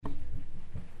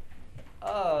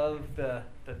of the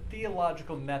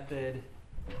theological method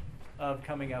of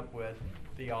coming up with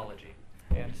theology.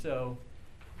 And so,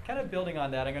 kind of building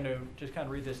on that, I'm going to just kind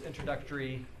of read this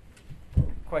introductory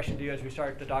question to you as we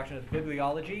start the doctrine of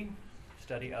bibliology,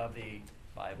 study of the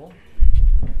Bible.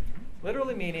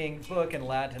 Literally meaning book in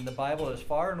Latin, the Bible is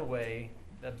far and away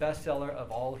the bestseller of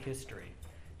all history.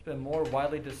 It's been more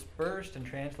widely dispersed and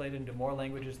translated into more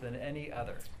languages than any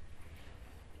other.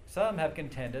 Some have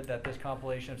contended that this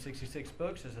compilation of 66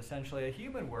 books is essentially a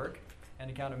human work, an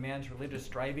account of man's religious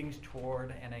strivings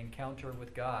toward an encounter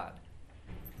with God.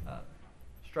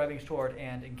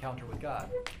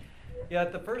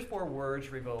 Yet the first four words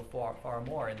reveal far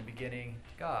more. In the beginning,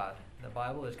 God. The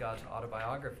Bible is God's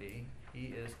autobiography. He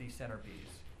is the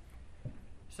centerpiece.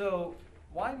 So,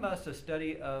 why must a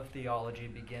study of theology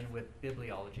begin with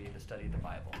bibliology, the study of the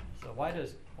Bible? So why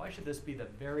should this be the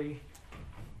very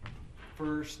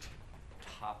first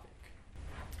topic?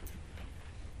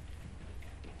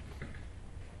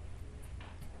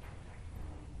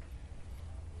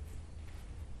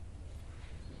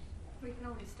 We can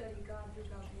only study God through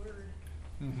God's Word.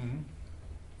 Mm-hmm.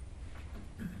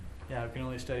 Yeah, we can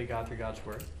only study God through God's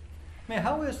Word. I mean,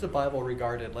 how is the Bible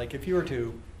regarded? Like, if you were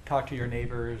to talk to your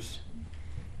neighbors,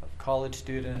 college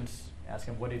students, ask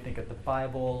them, what do you think of the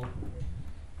Bible?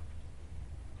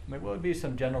 I mean, what would be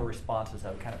some general responses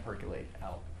that would kind of percolate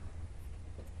out?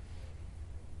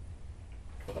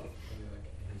 Maybe like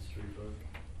a history book.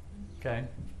 Okay.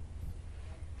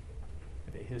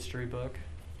 Maybe a history book.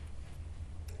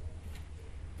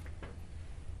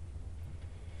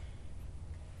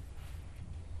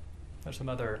 There's some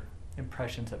other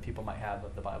impressions that people might have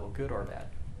of the Bible, good or bad.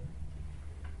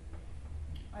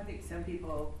 I think some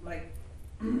people, like,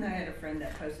 I had a friend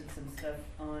that posted some stuff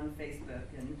on Facebook,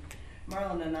 and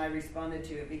Marlon and I responded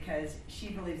to it because she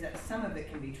believes that some of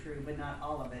it can be true, but not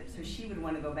all of it. So she would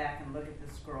want to go back and look at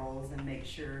the scrolls and make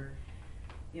sure,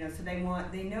 so they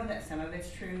know that some of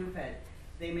it's true, but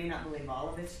they may not believe all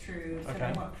of it's true. So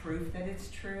Okay. they want proof that it's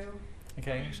true.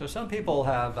 Okay, so some people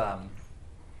have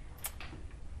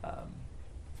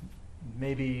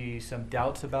maybe some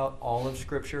doubts about all of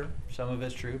Scripture. Some of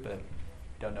it's true, but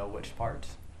don't know which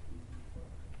parts.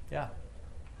 Yeah.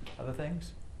 Other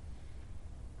things?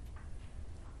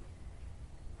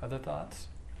 Other thoughts?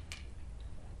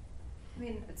 I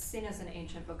mean, it's seen as an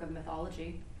ancient book of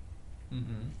mythology,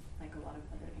 Mm-hmm. like a lot of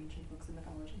other ancient books of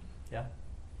mythology. Yeah.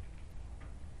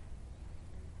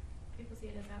 People see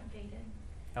it as outdated.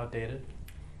 Outdated?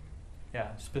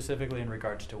 Yeah, specifically in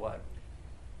regards to what?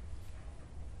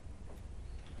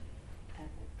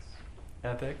 Ethics.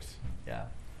 Ethics? Yeah.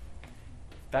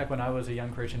 Back when I was a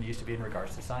young Christian, it used to be in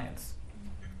regards to science.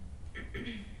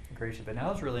 But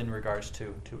now it's really in regards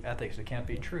to ethics. It can't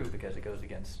be true because it goes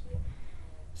against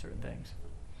certain things.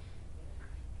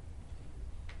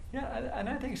 Yeah, and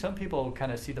I think some people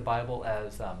kind of see the Bible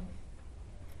as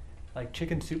like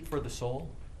chicken soup for the soul.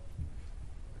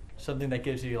 Something that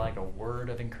gives you like a word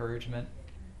of encouragement.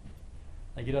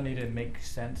 Like you don't need to make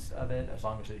sense of it as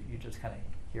long as you just kind of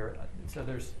hear it. So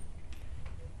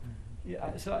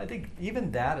so I think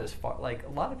even that is far, like a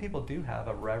lot of people do have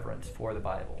a reverence for the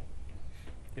Bible.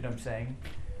 You know what I'm saying?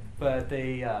 But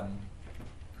they,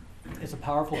 it's a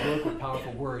powerful book with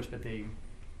powerful words, but they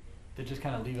just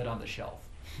kind of leave it on the shelf.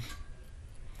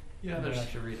 Yeah, they don't there's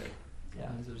actually read it.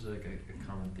 Yeah. There's like a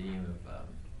common theme of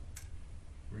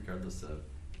regardless of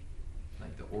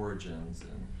like the origins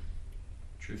and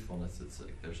truthfulness, it's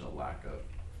like there's a lack of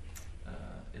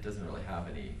it doesn't really have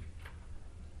any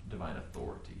divine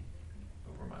authority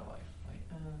over my life.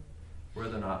 Like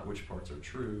whether or not which parts are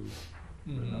true,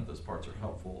 whether or not those parts are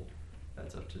helpful,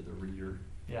 that's up to the reader.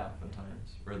 Yeah.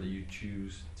 Oftentimes, whether you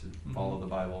choose to follow the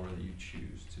Bible, whether you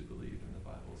choose to believe in the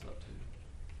Bible is up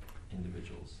to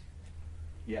individuals.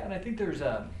 Yeah, and I think there's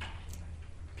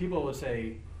people will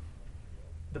say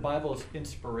the Bible is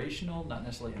inspirational, not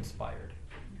necessarily inspired.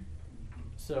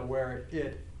 So where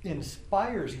it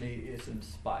inspires me, it's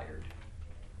inspired.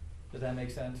 Does that make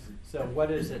sense? So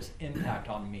what is its impact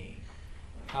on me?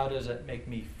 How does it make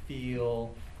me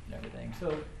feel and everything?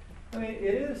 So, I mean,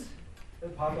 it is a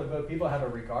popular book. People have a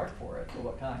regard for it. For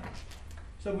what kind?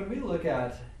 So when we look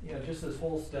at, just this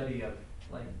whole study of,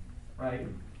 like, right,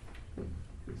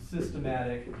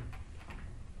 systematic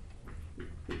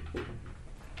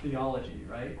theology,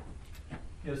 right?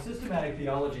 Systematic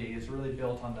theology is really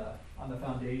built on the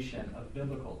foundation of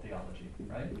biblical theology,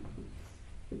 right?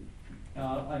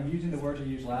 Now, I'm using the words I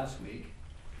used last week.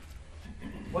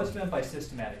 What's meant by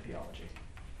systematic theology?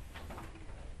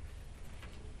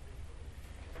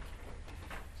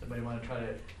 Somebody want to try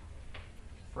to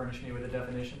furnish me with a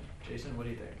definition? Jason, what do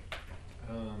you think?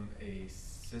 A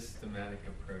systematic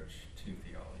approach to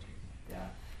theology. Yeah.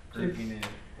 Grouping it,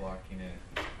 blocking it.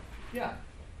 Yeah,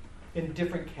 in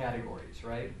different categories,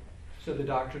 right? So the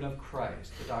doctrine of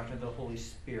Christ, the doctrine of the Holy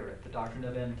Spirit, the doctrine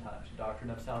of end times, the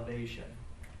doctrine of salvation.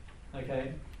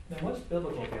 Okay? Now what's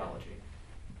biblical theology?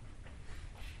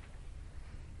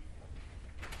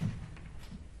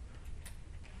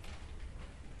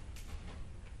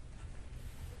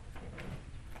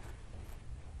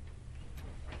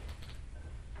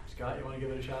 Scott, you want to give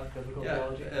it a shot? Biblical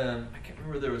theology? I can't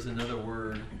remember, there was another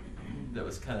word that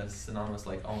was kind of synonymous,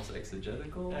 like almost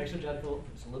exegetical. Exegetical,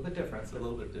 it's a little bit different. It's a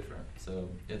little bit different. So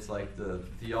it's like the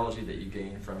theology that you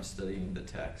gain from studying the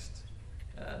text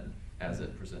and as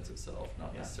it presents itself,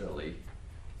 not Yeah. necessarily,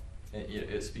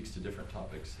 it speaks to different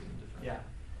topics and different. Yeah.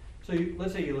 So you,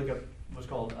 let's say you look at what's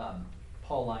called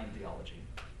Pauline theology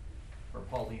or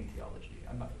Pauline theology.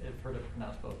 I've heard it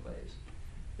pronounced both ways.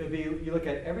 It'd be, you look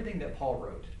at everything that Paul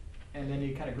wrote, and then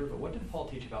you kind of group it. What did Paul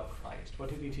teach about Christ? What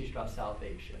did he teach about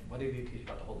salvation? What did he teach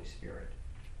about the Holy Spirit?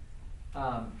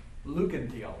 Lucan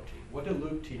theology. What did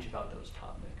Luke teach about those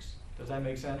topics? Does that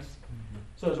make sense? Mm-hmm.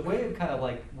 So it's a way of kind of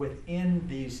like within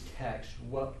these texts,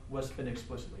 what's been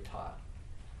explicitly taught.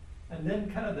 And then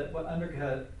kind of what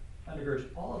undergirds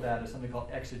all of that is something called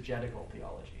exegetical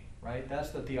theology, right? That's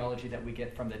the theology that we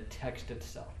get from the text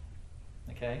itself,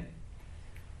 okay?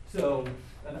 So,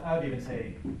 and I would even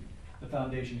say the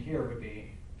foundation here would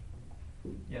be,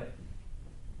 yep,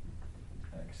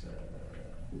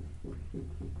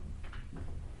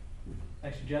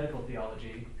 exegetical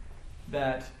theology,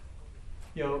 that,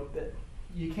 that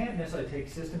you can't necessarily take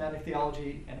systematic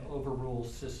theology and overrule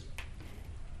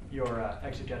your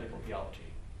exegetical theology.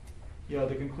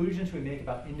 The conclusions we make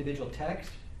about individual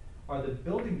text are the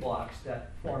building blocks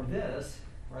that form this,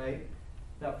 right,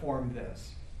 that form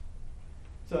this.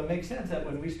 So it makes sense that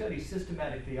when we study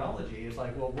systematic theology, it's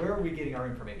like, well, where are we getting our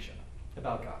information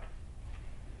about God,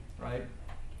 right?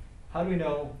 How do we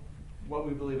know what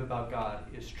we believe about God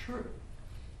is true?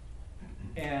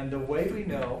 And the way we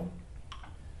know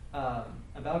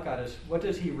about God is, what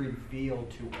does he reveal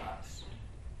to us?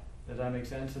 Does that make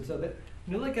sense? And so when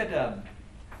you look at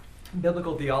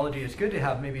biblical theology, it's good to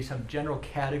have maybe some general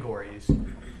categories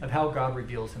of how God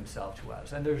reveals himself to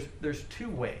us. And there's two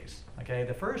ways, okay?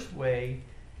 The first way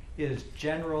is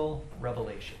general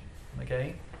revelation,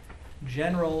 okay?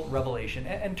 General revelation.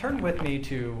 And turn with me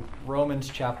to Romans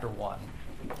chapter 1.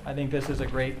 I think this is a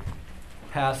great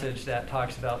passage that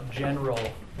talks about general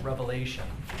revelation.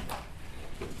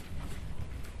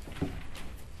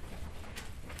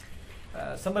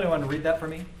 Somebody want to read that for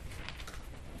me?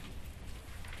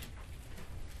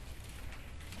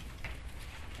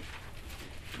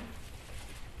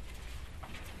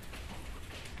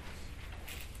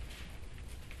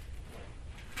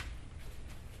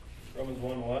 Romans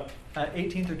 1 what?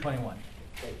 18 through 21.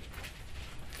 Okay.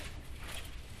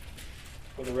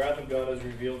 For the wrath of God is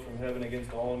revealed from heaven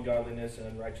against all ungodliness and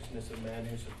unrighteousness of men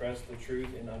who suppress the truth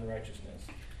in unrighteousness,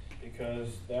 because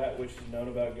that which is known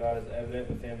about God is evident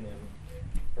within them,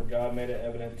 for God made it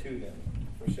evident to them.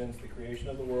 For since the creation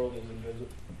of the world his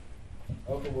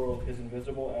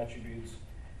invisible attributes,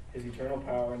 his eternal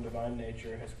power and divine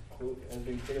nature has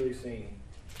been clearly seen,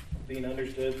 being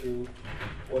understood through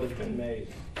what has been made,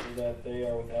 so that they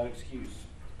are without excuse.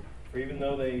 For even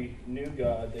though they knew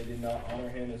God, they did not honor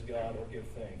him as God or give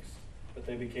thanks, but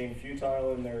they became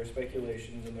futile in their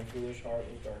speculations, and their foolish heart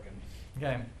was darkened.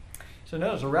 Okay. So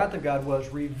notice the wrath of God was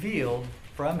revealed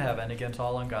from heaven against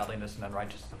all ungodliness and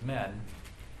unrighteousness of men.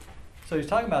 So he's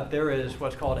talking about there is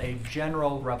what's called a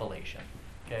general revelation.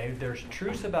 Okay, there's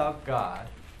truths about God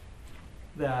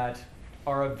that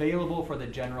are available for the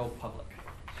general public.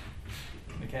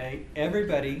 Okay,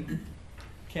 everybody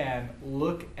can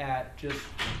look at just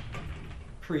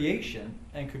creation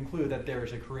and conclude that there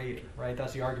is a creator, right?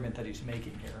 That's the argument that he's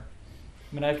making here.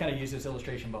 I mean, I've kind of used this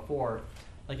illustration before.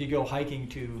 Like you go hiking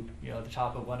to, the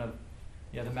top of one of,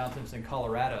 the mountains in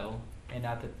Colorado, and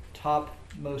at the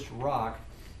topmost rock,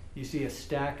 you see a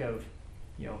stack of,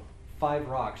 5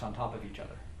 rocks on top of each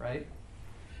other, right?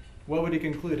 What would he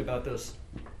conclude about those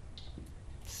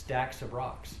stacks of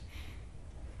rocks?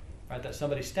 Right, that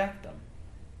somebody stacked them.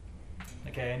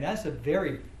 Okay, and that's a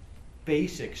very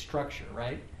basic structure,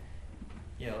 right?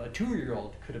 A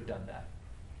 2-year-old could have done that,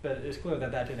 but it's clear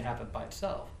that that didn't happen by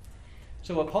itself.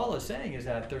 So what Paul is saying is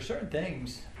that there are certain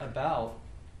things about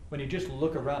when you just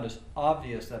look around, it's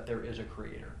obvious that there is a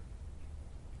creator,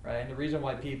 right? And the reason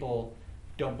why people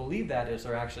don't believe that is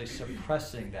they're actually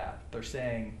suppressing that. They're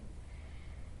saying,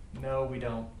 no, we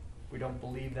don't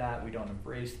believe that, we don't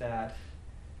embrace that,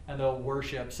 and they'll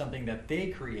worship something that they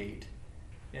create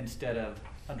instead of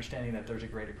understanding that there's a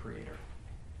greater creator.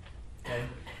 Okay?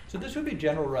 So this would be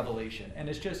general revelation, and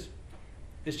it's just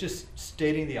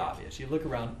stating the obvious. You look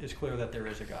around, it's clear that there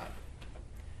is a God.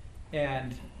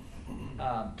 And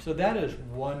so that is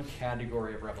one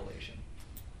category of revelation.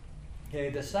 Okay,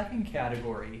 the second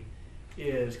category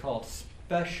is called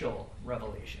special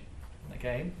revelation.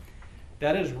 Okay,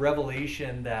 that is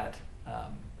revelation that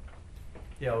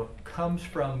comes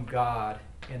from God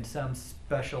in some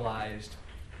specialized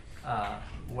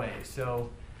way. So,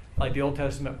 like the Old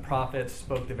Testament prophets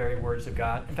spoke the very words of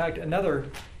God. In fact, you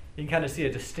can kind of see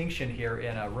a distinction here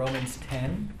in Romans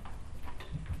 10.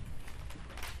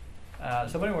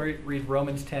 Somebody want to read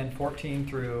Romans 10, 14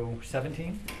 through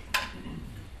 17?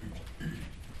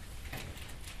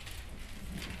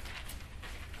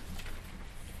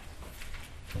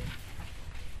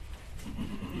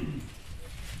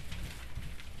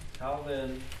 How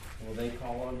then will they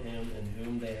call on him in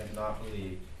whom they have not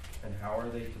believed? And how are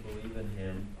they to believe in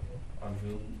him on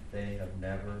whom they have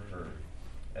never heard?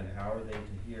 And how are they to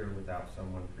hear without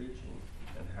someone preaching?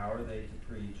 And how are they to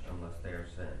preach unless they are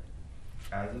sent?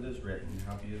 As it is written,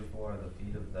 how beautiful are the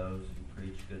feet of those who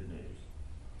preach good news.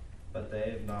 But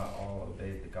they have not all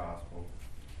obeyed the gospel.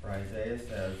 For Isaiah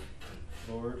says,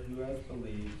 Lord, who has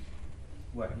believed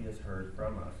what he has heard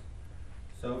from us?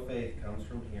 So faith comes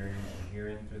from hearing, and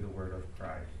hearing through the word of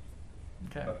Christ.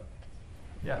 Okay.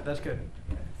 Yeah, that's good.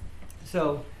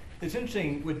 So it's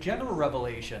interesting, with general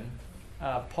revelation,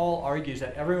 Paul argues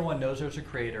that everyone knows there's a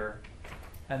creator,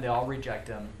 and they all reject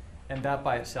him, and that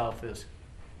by itself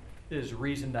is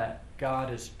reason that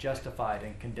God is justified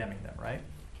in condemning them, right?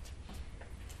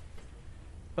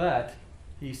 But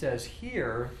he says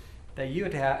here that you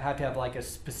have to have like a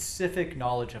specific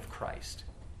knowledge of Christ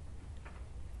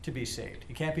to be saved.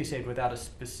 You can't be saved without a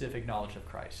specific knowledge of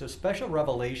Christ. So special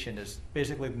revelation is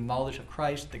basically the knowledge of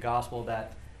Christ, the gospel,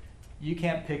 that you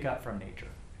can't pick up from nature.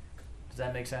 Does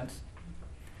that make sense?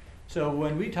 So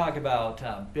when we talk about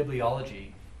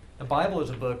bibliology, the Bible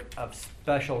is a book of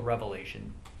special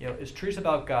revelation. It's truths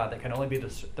about God that can only be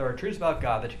there are truths about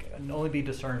God that can only be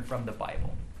discerned from the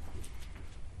Bible.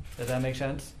 Does that make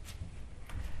sense?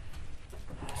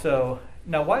 So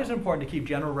now, why is it important to keep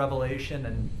general revelation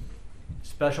and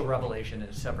special revelation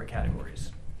in separate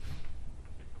categories?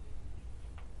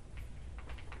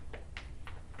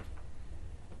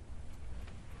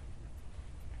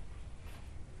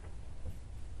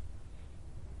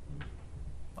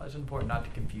 Why is it important not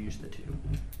to confuse the two?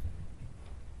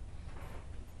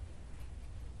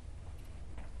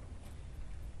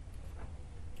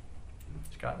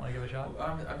 Scott, want to give it a shot?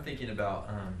 Well, I'm thinking about,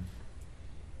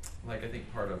 I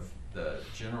think part of the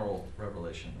general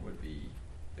revelation would be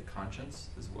the conscience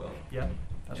as well. Yeah,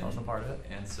 that's also part of it.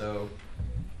 And so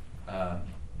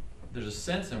there's a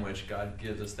sense in which God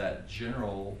gives us that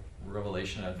general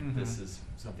revelation of this is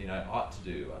something I ought to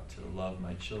do. I ought to love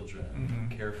my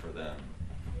children, care for them.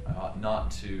 I ought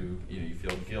not to, you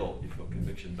feel guilt, you feel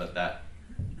conviction, but that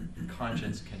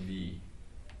conscience can be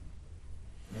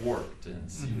warped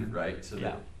and seared, right? So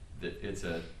that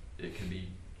it can be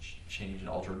changed and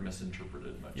altered,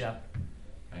 misinterpreted much. Yeah.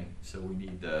 Right? So we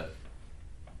need the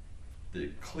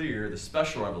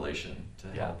special revelation to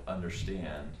help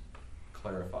understand,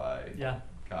 clarify,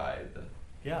 guide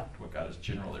what God has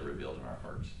generally revealed in our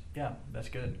hearts. Yeah, that's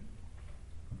good.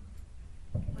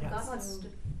 When Yeah. God wants to,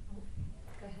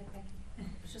 go ahead, Becky. I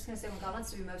was just going to say, when God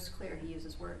wants to be most clear, he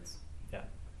uses words. Yeah.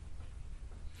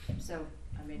 So,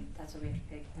 that's why we have to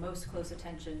pay most close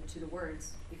attention to the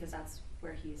words, because that's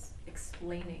where he's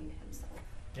explaining himself.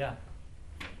 Yeah.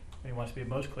 When he wants to be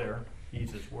most clear, he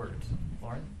uses words.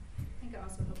 Lauren? I think it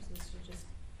also helps us to just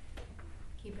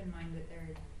keep in mind that there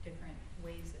are different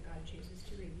ways that God chooses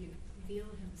to reveal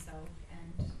himself,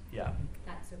 and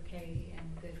that's okay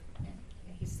and good, and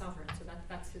he's sovereign, so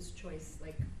that's his choice.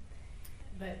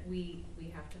 But we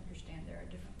have to understand there are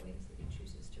different ways that he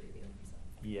chooses to reveal himself.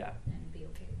 Yeah. And be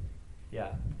okay with it.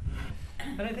 Yeah.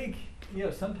 And I think,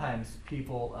 sometimes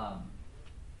people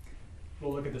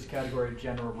will look at this category of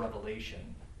general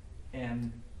revelation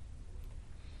and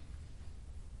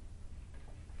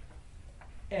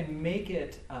make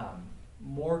it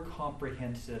more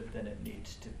comprehensive than it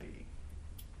needs to be.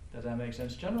 Does that make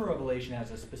sense? General revelation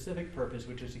has a specific purpose,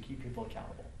 which is to keep people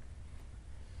accountable.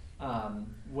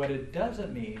 What it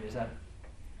doesn't mean is that,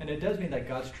 and it does mean that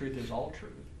God's truth is all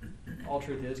truth. All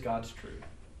truth is God's truth.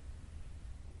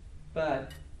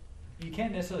 But you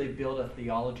can't necessarily build a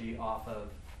theology off of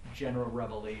general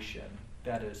revelation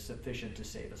that is sufficient to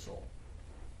save a soul.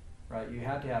 Right? You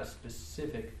have to have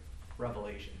specific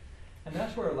revelation. And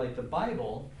that's where, the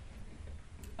Bible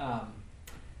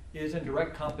is in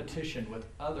direct competition with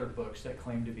other books that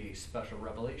claim to be special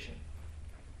revelation.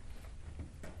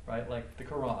 right? Like the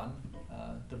Quran,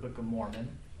 the Book of Mormon,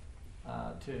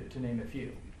 to name a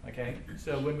few, okay?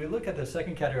 So when we look at the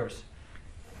second category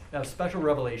of special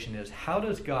revelation is, how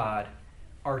does God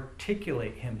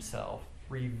articulate himself,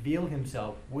 reveal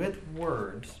himself with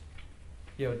words,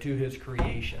 to his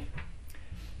creation?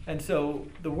 And so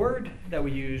the word that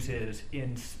we use is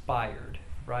inspired,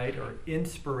 right, or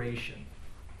inspiration.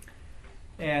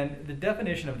 And the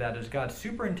definition of that is God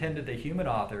superintended the human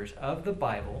authors of the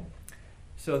Bible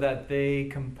so that they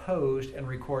composed and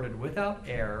recorded without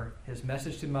error his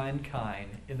message to mankind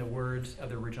in the words of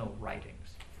the original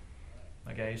writings.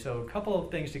 Okay, so a couple of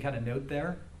things to kind of note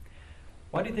there.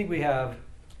 Why do you think we have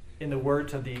in the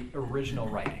words of the original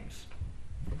writings?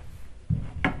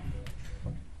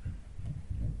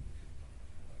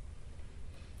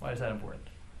 Why is that important?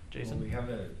 Jason? Well, we have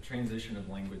a transition of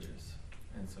languages,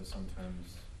 and so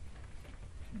sometimes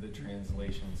the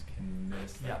translations can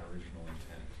miss that Yeah. original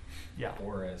intent. Yeah.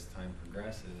 Or as time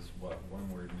progresses, what one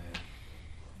word meant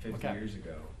 50 Okay. years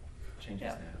ago changes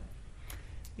Yeah. now.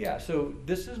 Yeah, so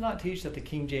this does not teach that the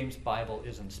King James Bible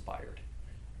is inspired.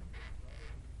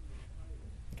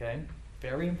 Okay?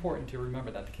 Very important to remember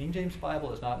that the King James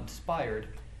Bible is not inspired.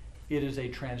 It is a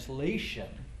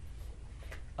translation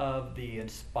of the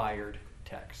inspired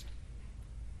text.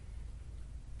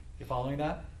 You following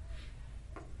that?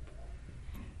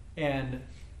 And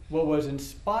what was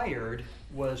inspired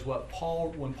was when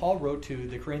Paul wrote to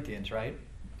the Corinthians, right?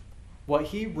 What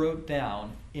he wrote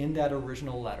down in that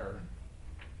original letter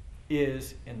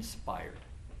is inspired.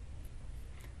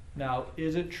 Now,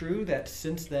 is it true that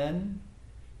since then,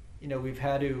 we've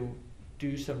had to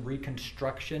do some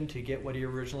reconstruction to get what he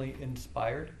originally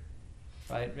inspired?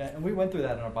 Right? And we went through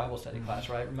that in our Bible study class,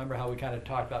 right? Remember how we kind of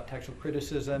talked about textual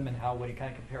criticism and how when you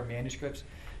kind of compare manuscripts?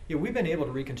 We've been able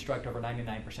to reconstruct over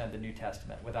 99% of the New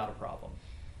Testament without a problem.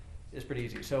 It's pretty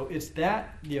easy. So it's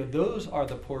that, those are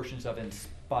the portions of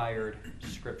inspired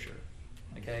scripture.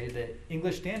 Okay? The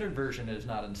English Standard Version is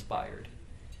not inspired.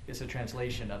 It's a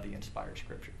translation of the inspired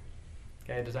scripture.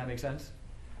 Okay? Does that make sense?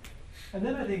 And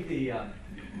then I think the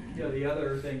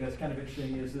other thing that's kind of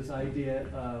interesting is this idea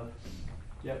of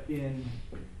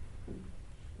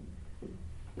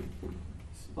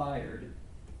inspired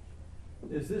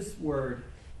is this word.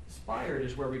 Inspired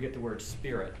is where we get the word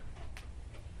spirit.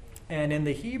 And in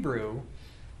the Hebrew,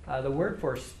 the word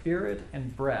for spirit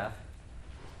and breath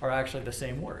are actually the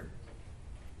same word.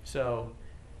 So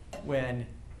when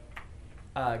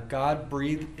God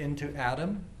breathed into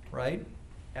Adam, right?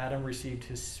 Adam received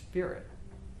his spirit.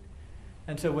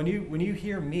 And so when you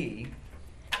hear me,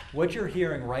 what you're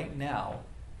hearing right now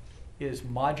is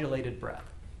modulated breath.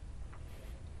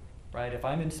 Right? If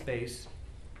I'm in space,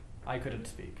 I couldn't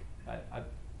speak. I'd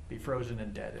be frozen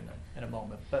and dead in a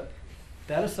moment. But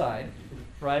that aside,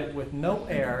 right, with no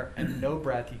air and no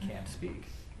breath, you can't speak.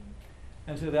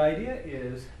 And so the idea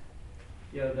is,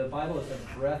 the Bible is the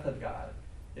breath of God.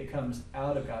 It comes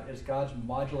out of God. It's God's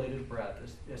modulated breath.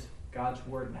 It's God's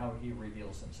word and how he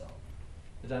reveals himself.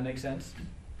 Does that make sense?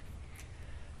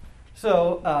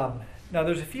 So now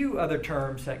there's a few other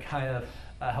terms that kind of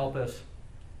help us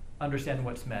understand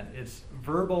what's meant. It's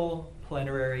verbal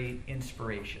plenary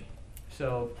inspiration.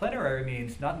 So plenary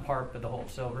means not in part but the whole.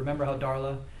 So remember how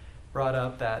Darla brought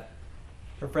up that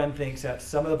her friend thinks that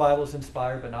some of the Bible is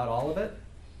inspired but not all of it?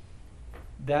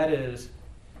 That is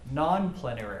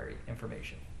non-plenary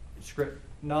information,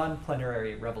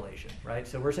 non-plenary revelation, right?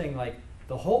 So we're saying like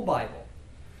the whole Bible,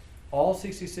 all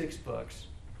 66 books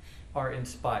are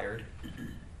inspired,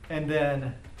 and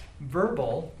then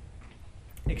verbal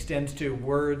extends to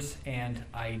words and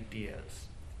ideas.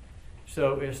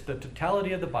 So it's the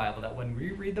totality of the Bible, that when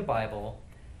we read the Bible,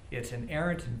 it's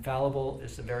inerrant, infallible,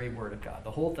 it's the very word of God,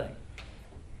 the whole thing.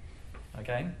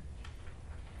 Okay?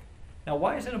 Now,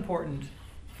 why is it important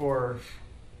for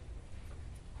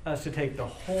us to take the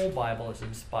whole Bible as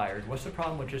inspired? What's the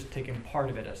problem with just taking part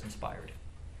of it as inspired?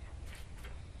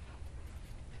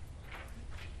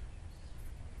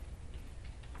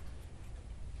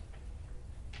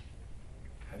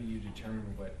 How do you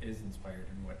determine what is inspired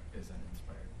and what isn't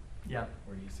inspired? Yeah.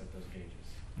 Where do you set those gauges?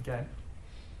 Okay.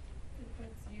 It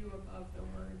puts you above the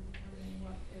word, determining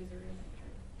what is or isn't true.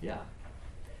 Yeah.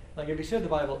 Like if you said the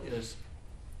Bible is,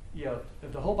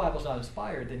 if the whole Bible's not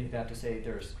inspired, then you'd have to say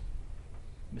there's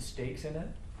mistakes in it.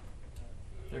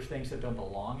 There's things that don't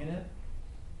belong in it.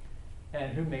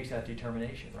 And who makes that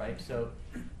determination, right? So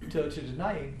to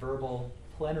deny verbal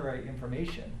plenary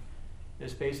information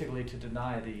is basically to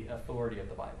deny the authority of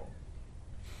the Bible.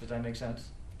 Does that make sense?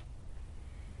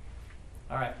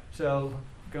 All right, so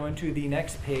going to the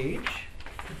next page,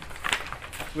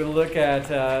 we'll look at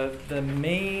the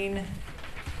main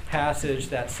passage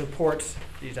that supports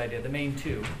these ideas, the main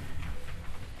two.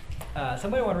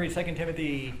 Somebody want to read 2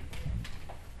 Timothy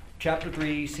chapter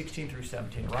 3, 16 through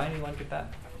 17. Ryan, you want to get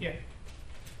that? Yeah.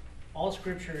 All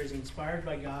scripture is inspired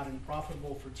by God and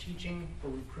profitable for teaching, for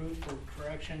reproof, for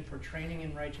correction, for training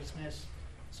in righteousness,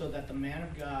 so that the man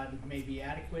of God may be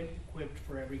adequate, equipped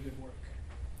for every good work.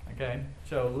 Okay,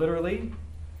 so literally,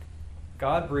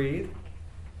 God breathed,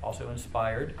 also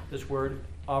inspired. This word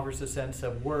offers the sense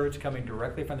of words coming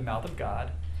directly from the mouth of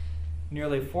God.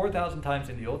 Nearly 4,000 times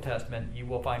in the Old Testament, you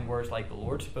will find words like the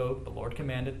Lord spoke, the Lord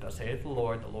commanded, thus saith the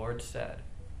Lord said.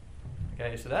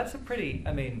 Okay, so that's a pretty,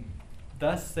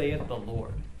 thus saith the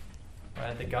Lord,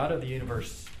 right? The God of the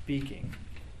universe speaking.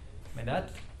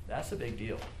 That's a big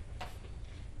deal.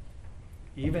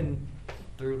 Even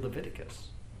through Leviticus.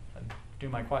 I'm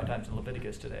doing my quiet times in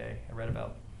Leviticus today. I read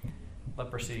about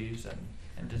leprosies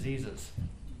and diseases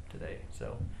today.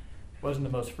 So it wasn't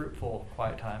the most fruitful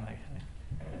quiet time.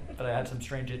 But I had some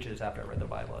strange itches after I read the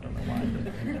Bible. I don't know why.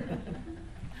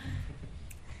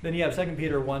 Then you have 2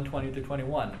 Peter 1, 20 through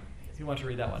 21. Who wants to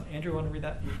read that one? Andrew, want to read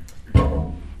that?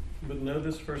 But know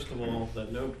this first of all,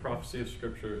 that no prophecy of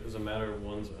Scripture is a matter of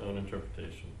one's own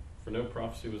interpretation. For no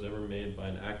prophecy was ever made by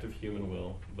an act of human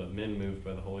will, but men moved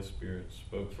by the Holy Spirit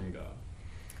spoke from God.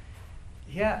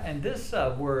 Yeah, and this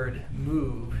word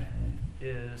move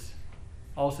is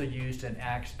also used in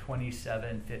Acts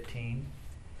 27:15.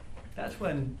 That's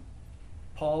when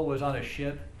Paul was on a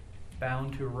ship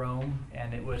bound to Rome,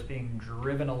 and it was being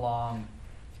driven along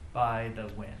by the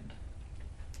wind.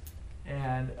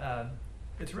 And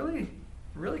it's really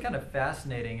kind of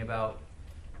fascinating about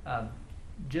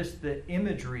just the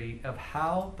imagery of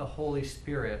how the Holy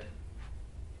Spirit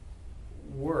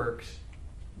works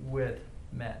with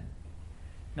men.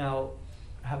 Now,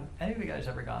 have any of you guys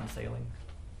ever gone sailing?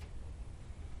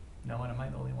 No one? Am I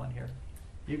the only one here?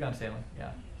 You've gone sailing,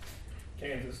 yeah.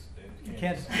 Kansas.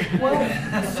 Kansas.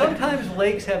 Well, sometimes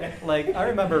lakes have, I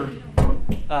remember,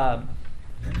 you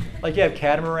have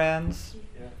catamarans.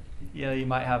 Yeah. You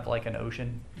might have an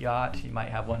ocean yacht. You might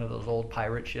have one of those old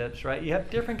pirate ships, right? You have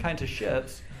different kinds of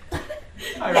ships.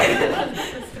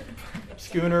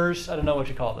 Schooners, I don't know what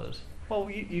you call those. Well,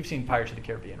 you've seen Pirates of the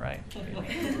Caribbean, right?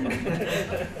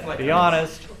 Be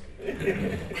honest.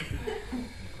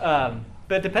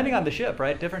 But depending on the ship,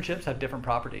 right? Different ships have different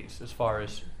properties as far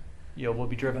as, we'll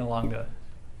be driven along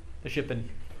the ship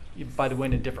by the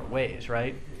wind in different ways,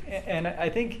 right? And I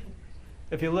think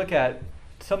if you look at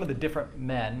some of the different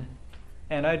men,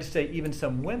 and I'd say even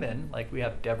some women, like we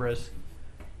have Deborah's,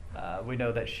 we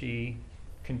know that she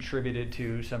contributed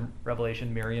to some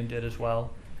revelation. Miriam did as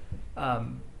well.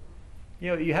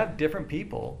 You have different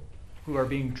people who are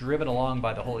being driven along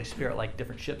by the Holy Spirit, like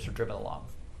different ships are driven along,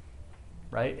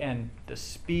 right? And the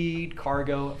speed,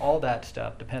 cargo, all that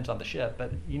stuff depends on the ship,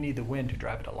 but you need the wind to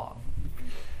drive it along.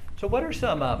 So what are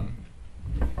some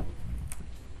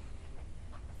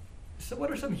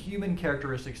human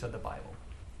characteristics of the Bible?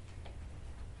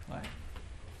 Right.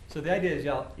 So the idea is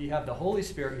you have the Holy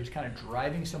Spirit who's kind of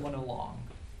driving someone along,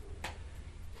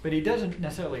 but he doesn't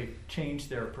necessarily change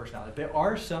their personality. There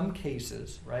are some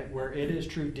cases, right, where it is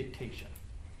true dictation,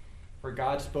 where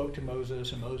God spoke to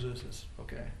Moses and Moses is,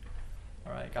 okay,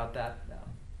 all right, got that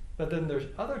down. But then there's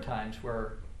other times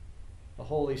where the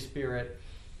Holy Spirit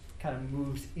kind of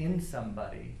moves in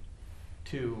somebody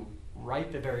to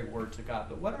write the very words of God.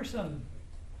 But what are some,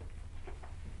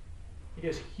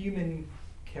 human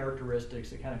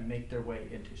characteristics that kind of make their way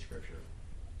into Scripture?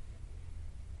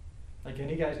 Can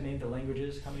you guys name the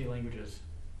languages? How many languages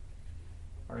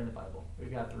are in the Bible?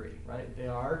 We've got 3, right? They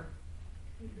are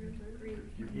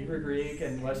Hebrew, Greek,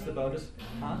 and what's the bonus?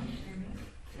 Huh?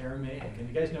 Aramaic. And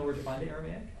you guys know where to find the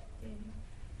Aramaic?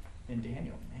 In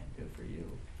Daniel. Man, good for you.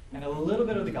 And a little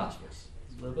bit of the Gospels.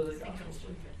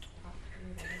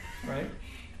 Right?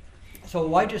 So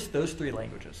why just those 3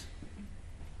 languages?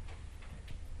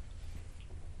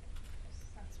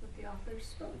 That's what the authors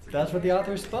spoke. That's what the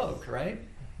authors spoke, right?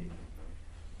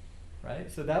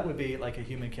 Right? So that would be like a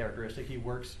human characteristic. He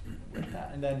works with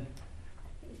that. And then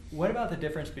what about the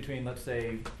difference between, let's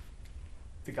say,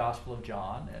 the Gospel of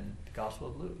John and the Gospel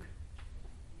of Luke?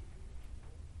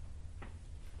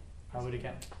 How would it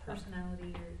count?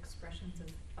 Personality or expressions of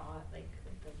thought, the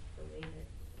way that,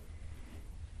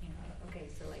 okay,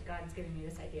 so God's giving me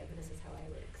this idea, but this is how I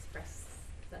would express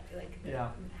that,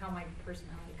 how my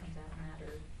personality comes out in that,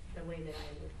 or the way that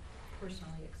I would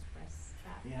personally express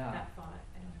that thought.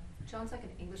 I don't know. John's like an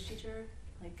English teacher,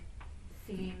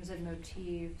 themes and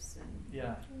motifs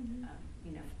and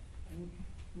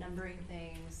numbering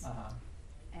things. Uh-huh.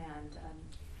 And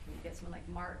you get someone like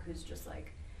Mark who's just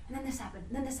and then this happened,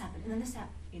 and then this happened, and then this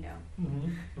happened, you know,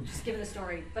 Mm-hmm. just giving the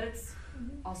story, but it's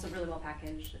also really well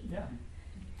packaged. And Yeah.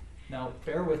 Now,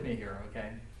 bear with me here,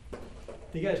 okay?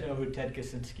 Do you guys know who Ted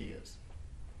Kaczynski is?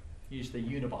 He's the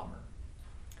Unabomber.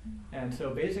 And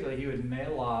so basically he would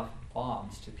mail off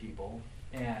bombs to people,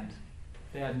 and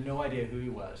they had no idea who he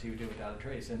was. He would do it without a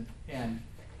trace. And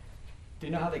do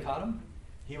you know how they caught him?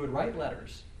 He would write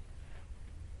letters,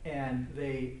 and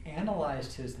they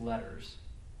analyzed his letters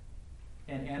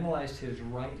and analyzed his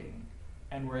writing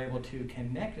and were able to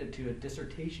connect it to a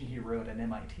dissertation he wrote at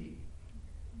MIT.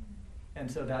 And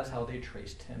so that's how they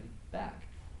traced him back,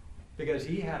 because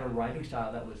he had a writing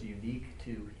style that was unique to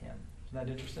him. Isn't that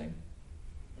interesting?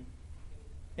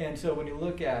 And so when you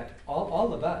look at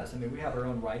all of us, I mean, we have our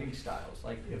own writing styles.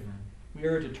 Like if we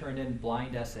were to turn in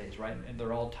blind essays, right, and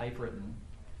they're all typewritten,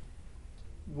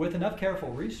 with enough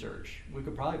careful research, we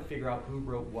could probably figure out who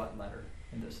wrote what letter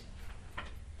in this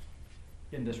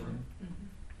room.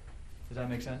 Does that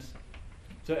make sense?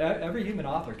 So every human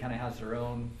author kind of has their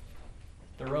own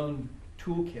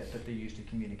toolkit that they use to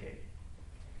communicate.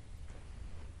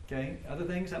 Okay, other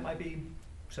things that might be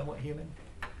somewhat human?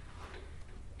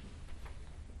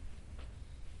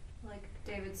 like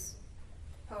David's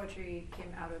poetry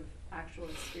came out of actual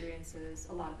experiences,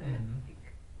 a lot of it. Mhm. Like,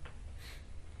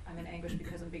 I'm in anguish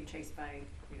because I'm being chased by,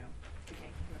 you know, the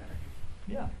king, whatever.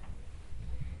 Yeah.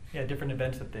 Yeah, different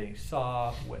events that they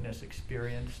saw, witnessed,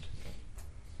 experienced.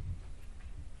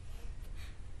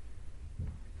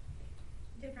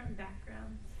 Different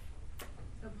backgrounds.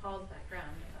 So Paul's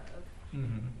background of,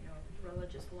 Mm-hmm. you know,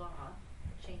 religious law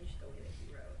changed the way that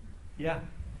he wrote. Yeah.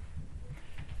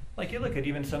 Like you look at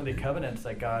even some of the covenants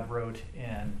that God wrote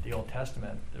in the Old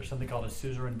Testament, there's something called a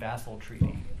suzerain vassal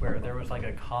treaty, where there was like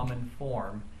a common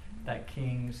form that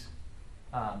kings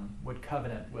would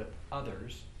covenant with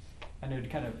others, and it would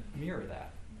kind of mirror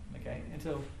that, okay? And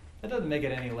so that doesn't make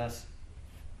it any less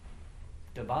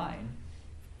divine,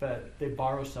 but they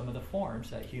borrow some of the forms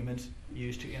that humans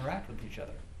use to interact with each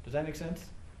other. Does that make sense?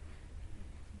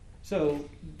 So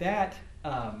that,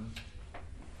 so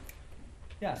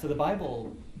the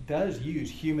Bible does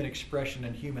use human expression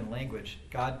and human language.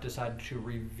 God decided to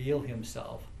reveal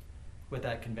himself with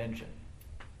that convention.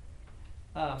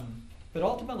 But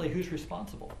ultimately, who's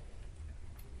responsible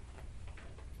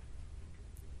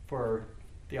for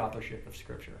the authorship of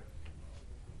Scripture?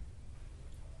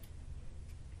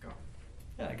 God.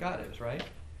 Yeah, God is, right?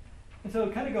 And so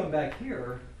kind of going back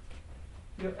here,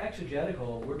 you know,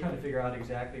 exegetical, we're trying to figure out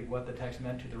exactly what the text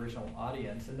meant to the original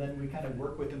audience, and then we kind of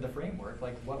work within the framework,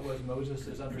 like what was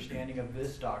Moses' understanding of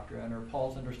this doctrine or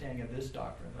Paul's understanding of this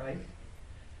doctrine, right?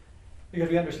 Because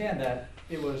we understand that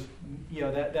it was, you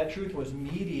know, that truth was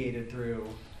mediated through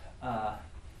a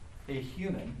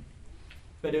human,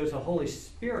 but it was the Holy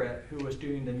Spirit who was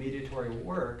doing the mediatory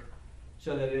work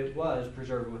so that it was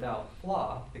preserved without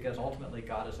flaw, because ultimately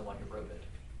God is the one who wrote it.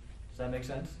 Does that make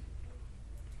sense?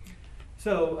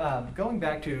 So going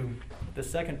back to the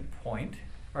second point,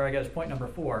 or I guess point number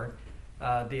 4,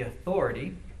 the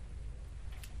authority,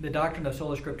 the doctrine of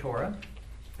sola scriptura. You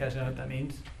guys know what that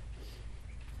means?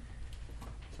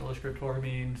 Sola scriptura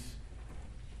means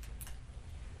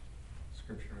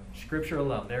Scripture alone. Scripture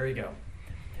alone. There you go.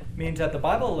 Means that the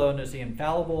Bible alone is the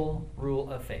infallible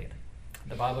rule of faith.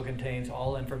 The Bible contains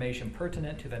all information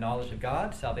pertinent to the knowledge of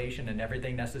God, salvation, and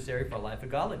everything necessary for a life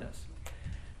of godliness.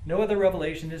 No other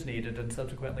revelation is needed, and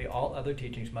subsequently all other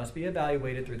teachings must be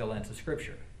evaluated through the lens of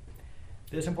Scripture.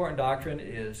 This important doctrine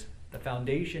is the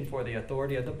foundation for the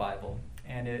authority of the Bible,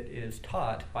 and it is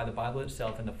taught by the Bible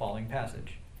itself in the following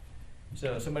passage.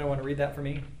 So somebody want to read that for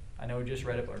me? I know we just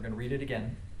read it, but we're going to read it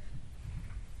again.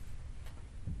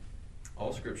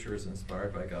 All Scripture is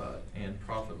inspired by God and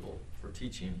profitable for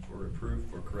teaching, for reproof,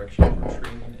 for correction, for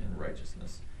training in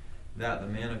righteousness, that the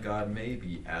man of God may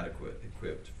be adequate,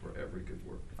 equipped for every good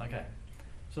work. Okay.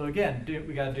 So again,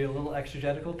 we got to do a little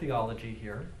exegetical theology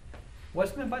here.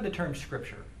 What's meant by the term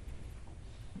Scripture?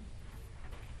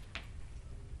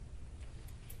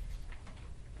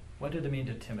 What did it mean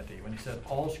to Timothy when he said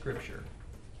all Scripture?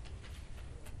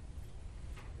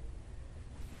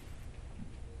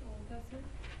 Old Testament?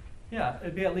 Yeah,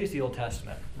 it'd be at least the Old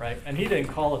Testament, right? And he didn't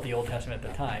call it the Old Testament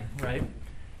at the time, right?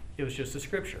 It was just the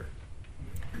Scripture.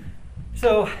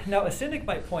 So now a cynic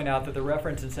might point out that the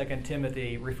reference in 2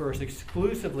 Timothy refers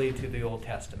exclusively to the Old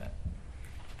Testament.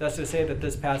 Thus to say that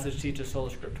this passage teaches sola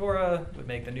scriptura would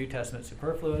make the New Testament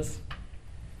superfluous.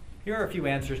 Here are a few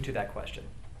answers to that question.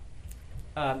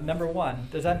 Number one,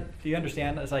 do you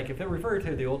understand? It's like if it referred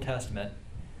to the Old Testament,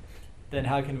 then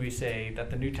how can we say that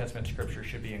the New Testament Scripture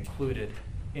should be included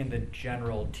in the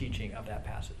general teaching of that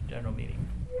passage, general meaning?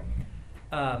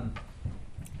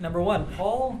 Number one,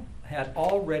 Paul had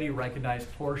already recognized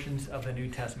portions of the New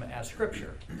Testament as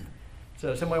Scripture.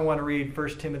 So somebody want to read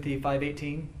 1 Timothy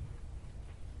 5:18?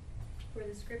 For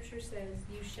the scripture says,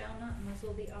 "You shall not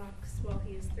muzzle the ox while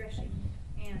he is threshing,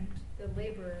 and the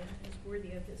laborer is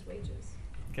worthy of his wages."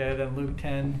 Okay, then Luke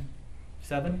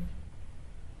 10:7.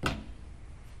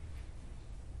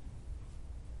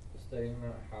 Stay in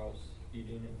that house,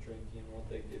 eating and drinking what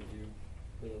they give you,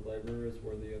 for the laborer is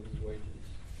worthy of his wages.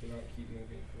 Do not keep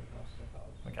moving from house to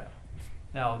house. Okay.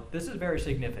 Now, this is very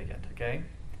significant, okay?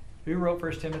 Who wrote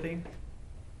 1 Timothy?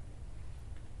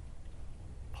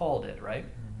 Paul did, right?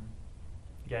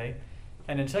 Okay?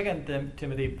 And in 2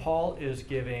 Timothy, Paul is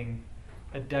giving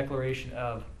a declaration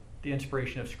of the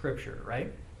inspiration of Scripture,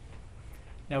 right?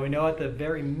 Now, we know at the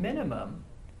very minimum,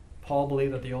 Paul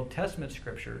believed that the Old Testament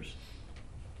Scriptures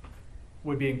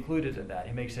would be included in that.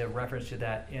 He makes a reference to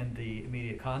that in the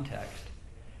immediate context.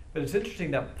 But it's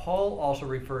interesting that Paul also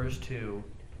refers to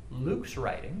Luke's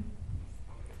writing.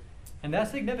 And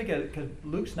that's significant because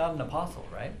Luke's not an apostle,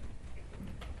 right?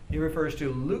 He refers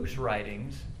to Luke's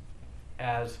writings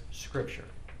as Scripture.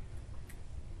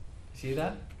 See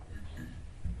that?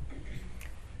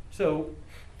 So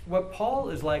what Paul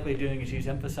is likely doing is he's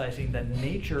emphasizing the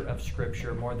nature of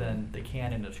Scripture more than the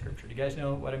canon of Scripture. Do you guys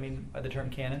know what I mean by the term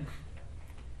canon?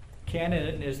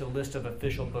 Canon is a list of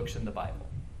official books in the Bible.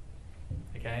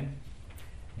 Okay?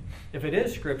 If it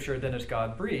is Scripture, then it's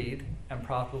God-breathed and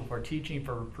profitable for teaching,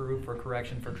 for reproof, for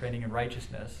correction, for training in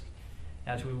righteousness.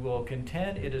 As we will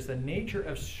contend, it is the nature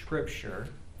of Scripture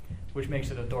which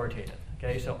makes it authoritative.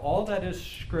 Okay, so all that is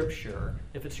Scripture,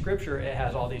 if it's Scripture, it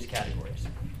has all these categories.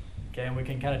 Okay, and we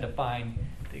can kind of define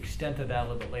the extent of that a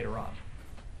little bit later on.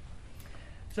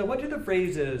 So what do the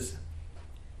phrases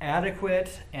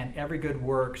adequate and every good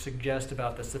work suggest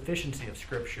about the sufficiency of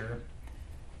Scripture?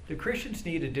 Do Christians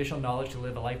need additional knowledge to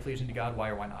live a life pleasing to God? Why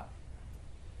or why not?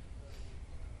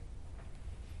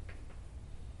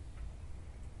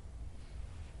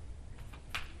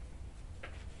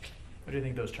 What do you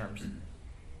think of those terms?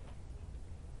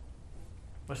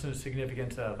 What's the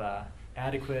significance of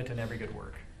adequate and every good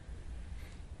work?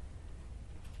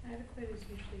 Adequate is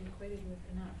usually equated with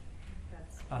enough.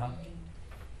 That's Uh-huh. what I mean,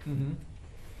 Mm-hmm.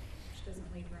 which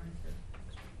doesn't leave room for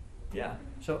extra. Yeah.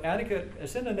 So adequate, a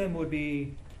synonym would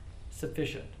be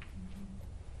sufficient,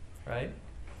 right?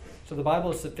 So the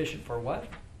Bible is sufficient for what?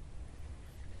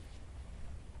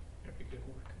 Every good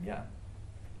work. Yeah.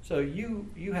 So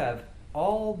you have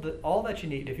all that you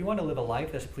need if you want to live a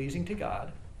life that's pleasing to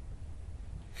God.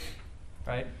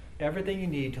 Right? Everything you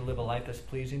need to live a life that's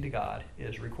pleasing to God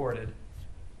is recorded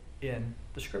in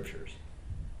the Scriptures.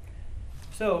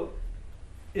 So,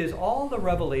 is all the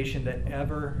revelation that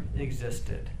ever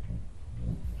existed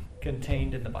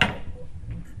contained in the Bible?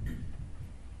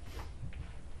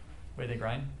 What do you think,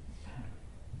 Ryan?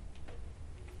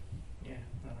 Yeah,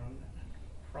 I don't know.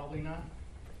 Probably not.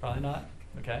 Probably not?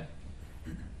 Okay.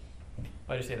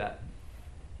 Why do you say that?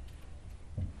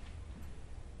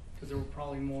 Because there were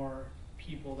probably more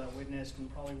people that witnessed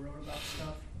and probably wrote about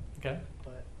stuff, Okay.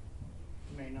 but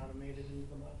may not have made it into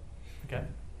the Bible. Okay.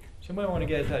 Somebody want to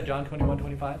get John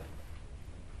 21:25?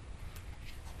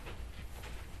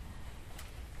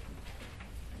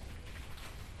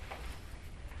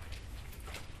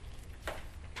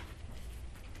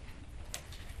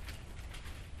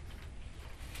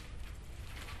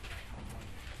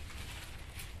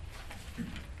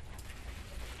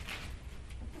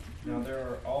 Now there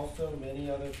are also many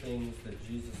other things that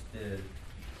Jesus did.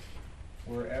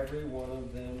 Were every one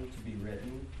of them to be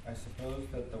written, I suppose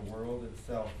that the world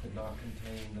itself could not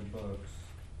contain the books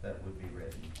that would be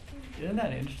written. Isn't that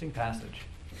an interesting passage?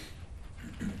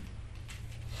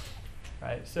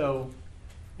 Right? So,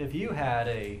 if you had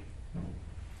a,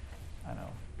 I don't know,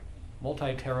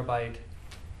 multi-terabyte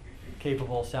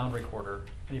capable sound recorder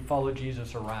and you followed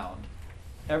Jesus around,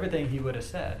 everything he would have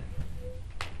said,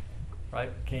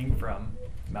 right, came from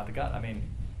the mouth of God. I mean,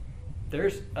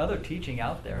 there's other teaching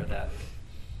out there that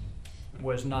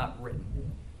was not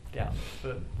written down.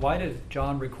 But why did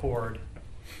John record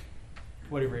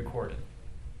what he recorded?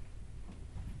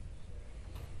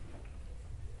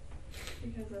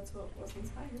 Because that's what was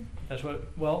inspired. That's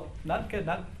what, well, not good,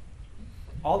 not,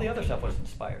 all the other stuff was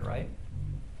inspired, right?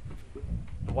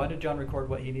 Why did John record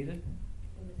what he needed?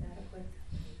 It was adequate.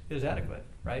 It was adequate,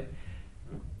 right?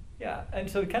 Yeah, and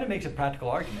so it kind of makes a practical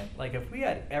argument. Like if we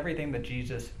had everything that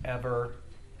Jesus ever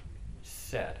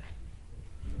said,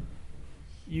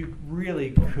 you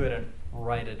really couldn't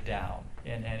write it down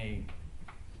in any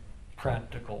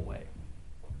practical way,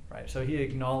 right? So he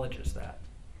acknowledges that.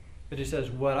 But he says,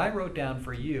 what I wrote down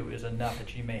for you is enough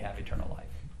that you may have eternal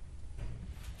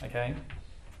life. Okay?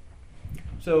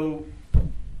 So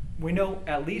we know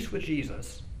at least with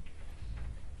Jesus,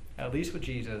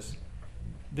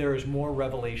 there is more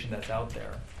revelation that's out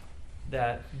there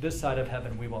that this side of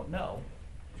heaven we won't know.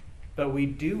 But we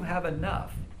do have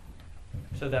enough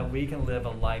so that we can live a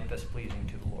life that's pleasing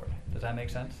to the Lord. Does that make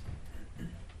sense?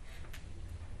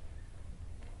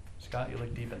 Scott, you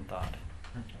look deep in thought.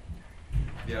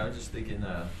 Yeah, I was just thinking,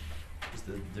 just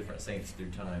the different saints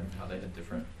through time, how they had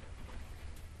different,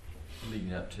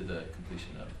 leading up to the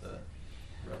completion of the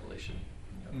revelation.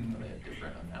 You know, how they had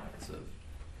different amounts of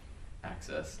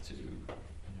access to, you know,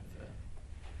 the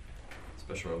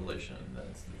special revelation.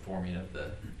 That's the forming of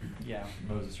the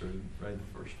Moses writing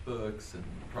the first books and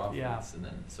the prophets, and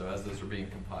then so as those were being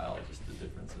compiled, just the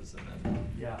differences, and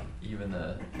then even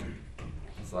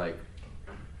it's like.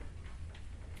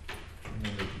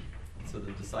 So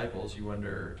the disciples, you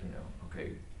wonder, you know,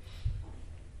 okay,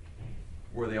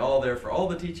 were they all there for all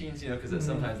the teachings? You know, because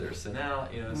sometimes they're sent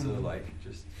out. You know, so like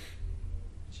it's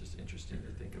just interesting to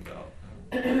think about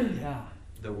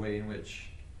the way in which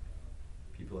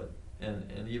people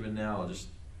and even now just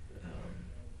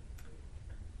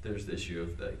there's the issue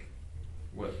of like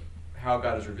how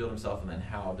God has revealed Himself, and then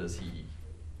how does He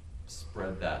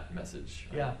spread that message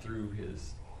through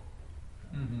His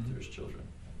children,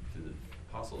 through the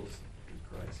apostles,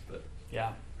 through Christ, but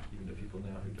even to people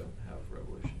now who don't have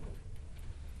revelation.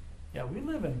 Yeah, we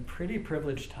live in pretty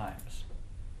privileged times,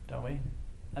 don't we?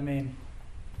 I mean,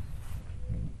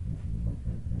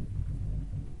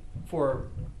 for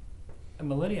a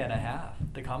millennia and a half,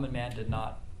 the common man did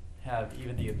not have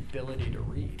even the ability to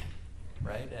read,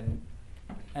 right? And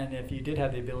if you did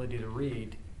have the ability to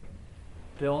read,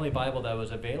 the only Bible that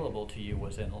was available to you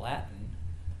was in Latin,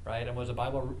 right? And was the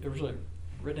Bible originally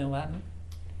written in Latin?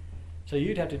 So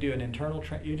you'd have to do an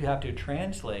you'd have to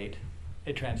translate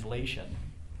a translation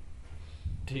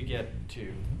to get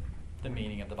to the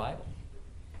meaning of the Bible.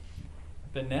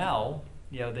 But now,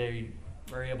 you know, they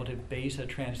were able to base a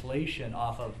translation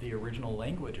off of the original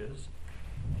languages.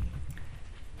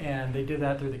 And they did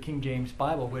that through the King James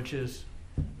Bible, which is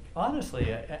honestly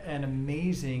an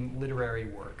amazing literary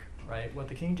work, right? What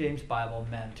the King James Bible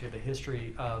meant to the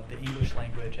history of the English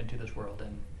language and to this world.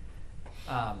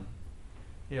 And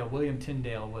you know, William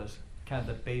Tyndale was kind of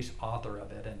the base author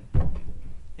of it,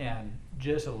 and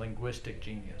just a linguistic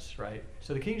genius, right?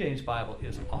 So the King James Bible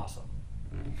is awesome.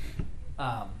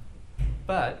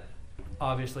 But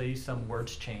obviously some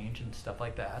words change and stuff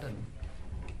like that,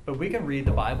 but we can read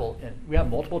the Bible, and we have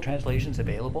multiple translations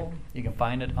available. You can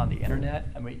find it on the internet.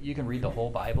 I mean, you can read the whole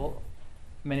Bible.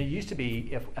 I mean, it used to be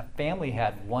if a family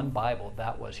had one Bible,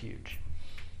 that was huge.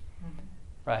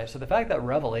 Right, so the fact that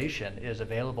Revelation is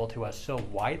available to us so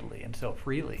widely and so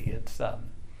freely,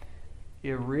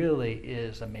 it really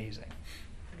is amazing.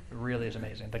 It really is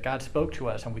amazing that God spoke to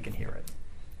us and we can hear it,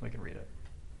 we can read it.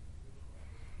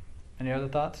 Any other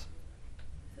thoughts?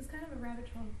 This is kind of a rabbit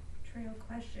trail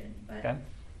question, but okay.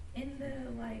 In the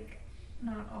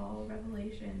not all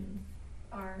revelations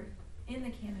are in the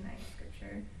canonized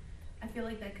scripture. I feel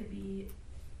like that could be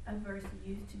a verse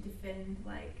used to defend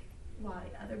why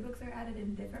other books are added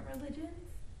in different religions.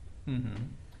 Mm-hmm.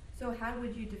 So how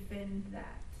would you defend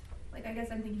that? I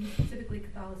guess I'm thinking specifically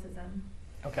Catholicism,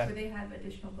 okay, where they have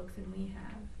additional books than we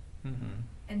have,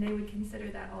 and they would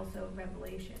consider that also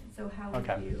revelation. So how would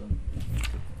okay. you?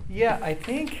 Yeah, I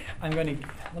think I'm going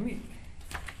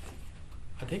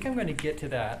to get to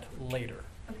that later.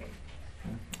 Okay.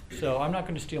 So I'm not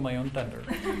going to steal my own thunder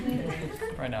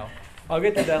right now. I'll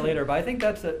get to that later, but I think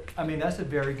that's a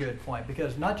very good point,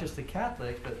 because not just the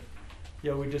Catholic, but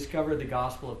we discovered the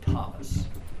Gospel of Thomas.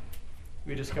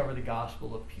 We discovered the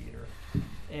Gospel of Peter.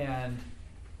 And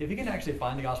if you can actually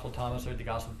find the Gospel of Thomas or the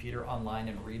Gospel of Peter online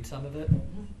and read some of it,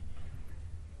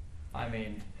 I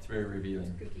mean, it's very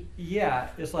revealing. Yeah,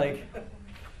 it's like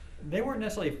they weren't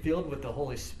necessarily filled with the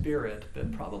Holy Spirit,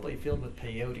 but probably filled with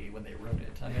peyote when they wrote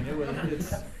it. I mean,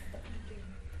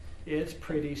 it's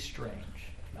pretty strange.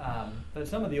 But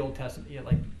some of the Old Testament,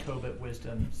 like Tobit,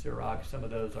 Wisdom, Sirach, some of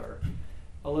those are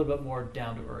a little bit more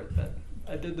down to earth. But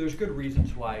there's good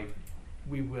reasons why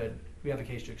we have a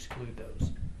case to exclude those.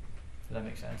 Does that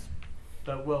make sense?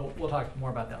 But we'll talk more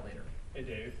about that later. Hey,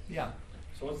 Dave. Yeah.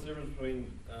 So what's the difference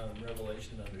between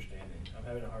revelation and understanding? I'm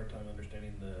having a hard time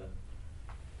understanding there's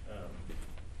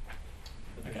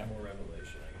more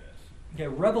revelation, I guess. Okay,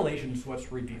 revelation is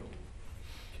what's revealed.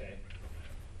 Okay.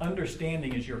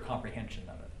 Understanding is your comprehension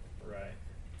of it. Right.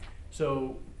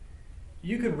 So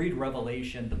you can read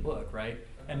Revelation, the book, right,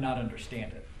 and not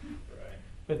understand it. Right.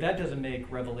 But that doesn't make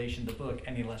Revelation, the book,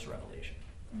 any less revelation.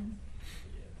 Mm.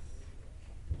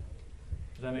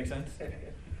 Does that make sense?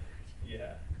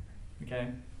 Yeah. Okay.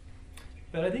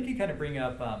 But I think you kind of bring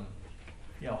up,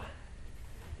 you know,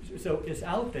 so it's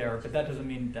out there, but that doesn't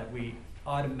mean that we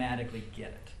automatically get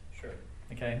it. Sure.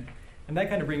 Okay? And that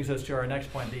kind of brings us to our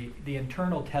next point, the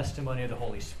internal testimony of the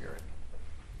Holy Spirit.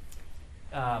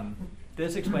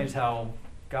 This explains how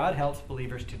God helps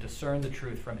believers to discern the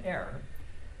truth from error.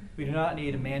 We do not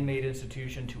need a man-made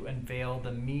institution to unveil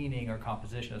the meaning or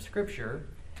composition of Scripture.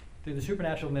 Through the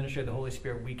supernatural ministry of the Holy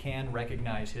Spirit, we can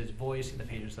recognize His voice in the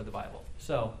pages of the Bible.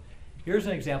 So, here's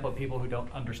an example of people who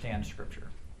don't understand Scripture.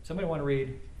 Somebody want to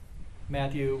read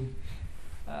Matthew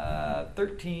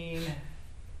 13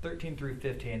 through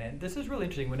 15. And this is really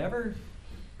interesting. Whenever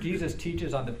Jesus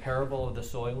teaches on the parable of the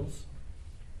soils,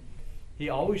 He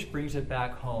always brings it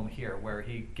back home here, where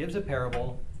He gives a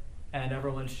parable and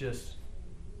everyone's just,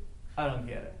 I don't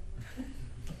get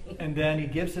it. And then He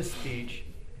gives His speech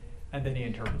and then He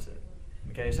interprets it.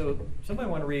 Okay, so somebody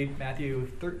want to read Matthew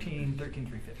 13 through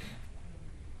 15.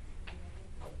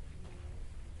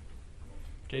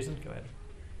 Jason, go ahead.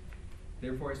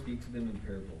 Therefore I speak to them in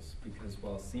parables, because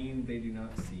while seeing they do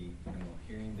not see, and while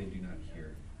hearing they do not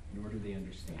hear, nor do they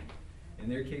understand. In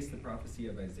their case the prophecy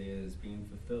of Isaiah is being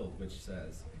fulfilled, which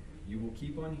says, "You will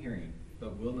keep on hearing,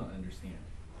 but will not understand.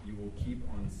 You will keep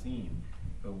on seeing,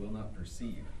 but will not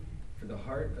perceive. For the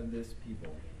heart of this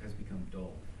people has become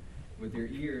dull. With their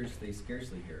ears they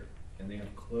scarcely hear, and they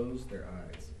have closed their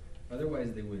eyes.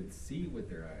 Otherwise they would see with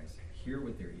their eyes, hear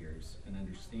with their ears, and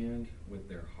understand with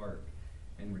their heart,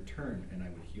 and return, and I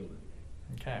would heal them."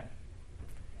 Okay.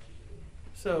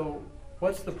 So,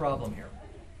 what's the problem here?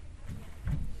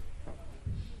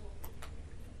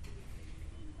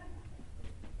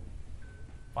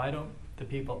 Why don't the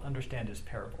people understand His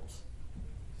parables?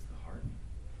 It's the heart.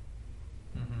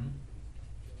 Mm-hmm.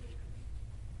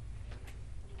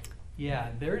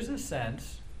 Yeah, there's a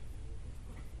sense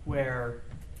where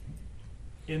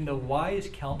in the wise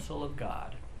counsel of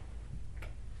God,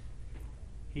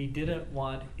 He didn't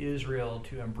want Israel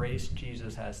to embrace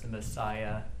Jesus as the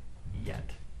Messiah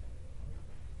yet.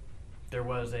 There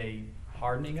was a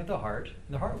hardening of the heart.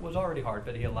 The heart was already hard,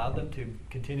 but He allowed them to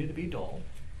continue to be dull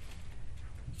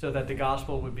so that the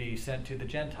gospel would be sent to the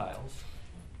Gentiles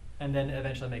and then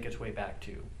eventually make its way back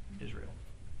to Israel.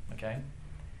 Okay?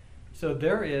 So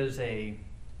there is an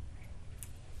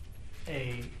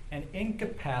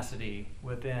incapacity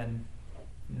within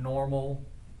normal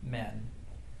men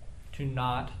to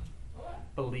not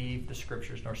believe the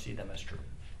Scriptures nor see them as true.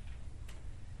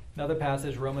 Another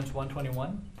passage, Romans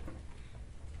 1:21.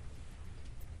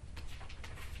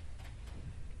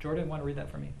 Jordan, want to read that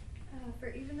for me? For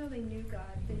even though they knew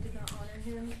God, they did not honor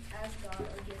Him as God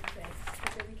or give thanks,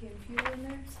 but they became futile in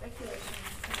their speculations,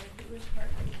 and their foolish heart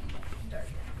became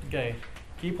darkened. Okay,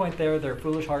 key point there, their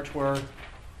foolish hearts were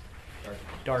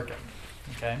darkened.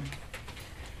 Okay?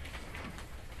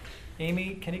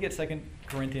 Amy, can you get 2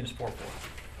 Corinthians 4:4?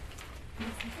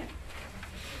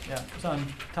 Yeah, it's on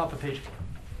top of page 4.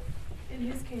 In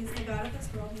whose case the God of this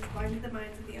world has blinded the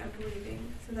minds of the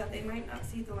unbelieving, so that they might not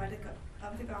see the light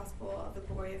of the gospel of the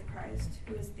glory of Christ,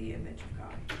 who is the image of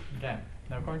God. Okay,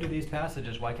 now according to these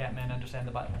passages, why can't men understand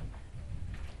the Bible?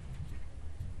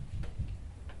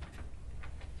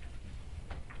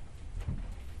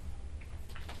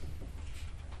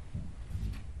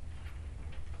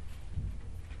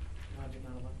 God did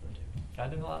not allow them to. God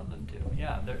didn't allow them to.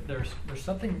 Yeah, there's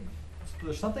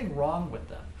something wrong with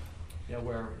them. You know,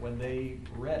 where when they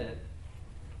read it,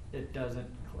 it doesn't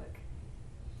click.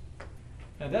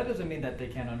 Now that doesn't mean that they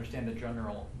can't understand the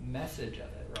general message of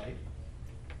it, right?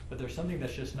 But there's something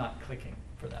that's just not clicking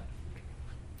for them.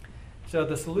 So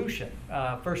the solution,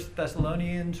 1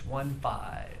 Thessalonians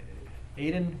 1:5.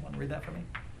 Aiden, want to read that for me?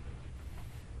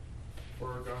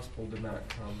 For our gospel did not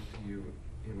come to you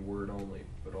in word only,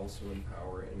 but also in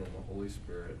power and in the Holy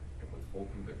Spirit and with full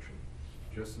conviction,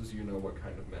 just as you know what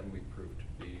kind of men we proved to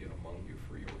be among you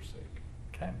for your sake.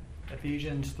 Okay.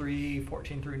 Ephesians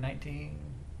 3:14 through 19.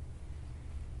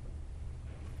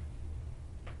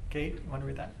 Kate, you want to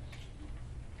read that?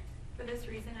 For this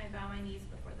reason I bow my knees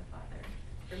before the Father,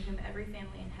 from whom every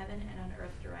family in heaven and on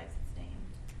earth derives its name,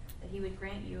 that He would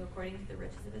grant you, according to the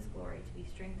riches of His glory, to be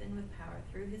strengthened with power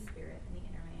through His Spirit in the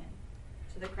inner man,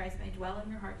 so that Christ may dwell in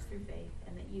your hearts through faith,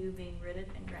 and that you, being rooted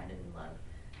and grounded in love,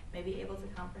 may be able to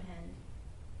comprehend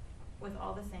with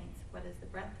all the saints what is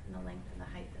the breadth and the length and the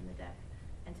height and the depth,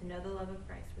 and to know the love of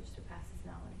Christ which surpasses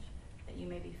knowledge, that you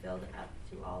may be filled up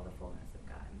to all the fullness of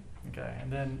God. Okay,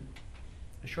 and then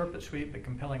a short but sweet but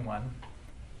compelling one,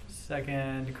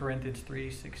 2 Corinthians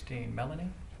 3:16. Melanie?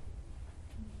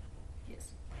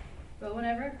 Yes. But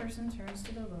whenever a person turns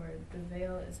to the Lord, the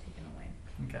veil is taken away.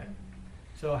 Okay.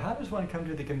 So how does one come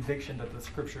to the conviction that the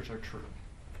Scriptures are true?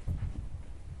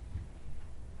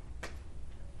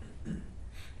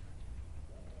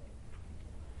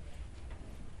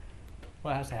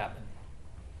 What has to happen?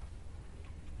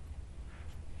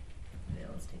 Veil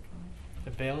is taken away.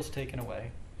 The veil is taken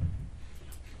away.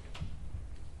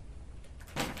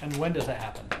 And when does that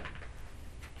happen?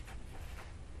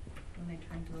 When they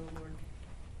turn to the Lord.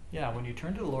 Yeah, when you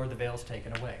turn to the Lord, the veil is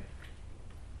taken away.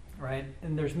 Right?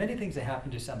 And there's many things that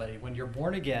happen to somebody. When you're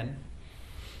born again,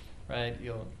 right,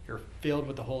 you're filled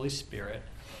with the Holy Spirit.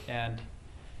 And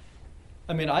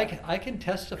I mean, I can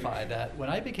testify that when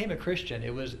I became a Christian,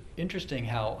 it was interesting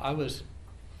how I was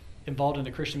involved in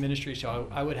the Christian ministry, so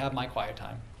I would have my quiet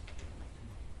time.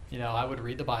 You know, I would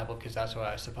read the Bible because that's what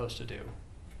I was supposed to do.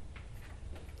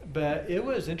 But it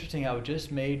was interesting how it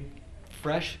just made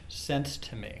fresh sense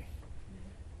to me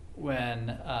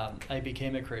when I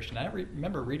became a Christian. I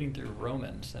remember reading through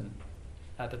Romans, and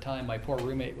at the time my poor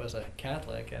roommate was a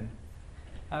Catholic, and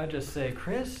I would just say,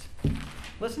 Chris,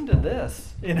 listen to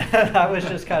this. You know, I was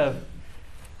just kind of,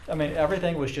 I mean,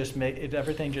 everything was just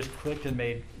everything just clicked and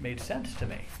made sense to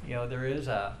me. You know, there is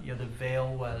the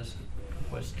veil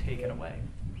was taken away.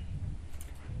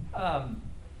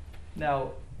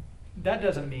 Now, that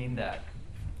doesn't mean that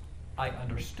I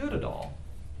understood it all.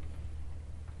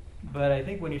 But I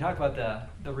think when you talk about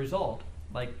the result,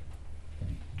 like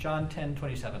John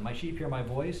 10:27, my sheep hear my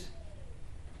voice,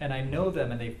 and I know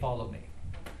them and they follow me.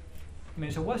 I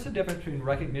mean, so what's the difference between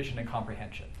recognition and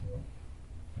comprehension?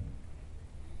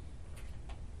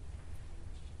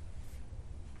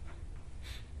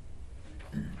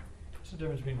 What's the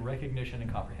difference between recognition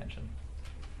and comprehension?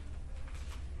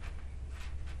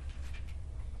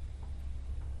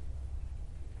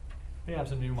 We have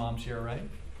some new moms here, right?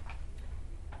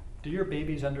 Do your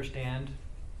babies understand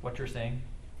what you're saying?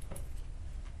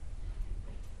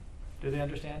 Do they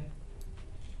understand?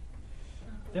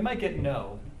 They might get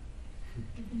no,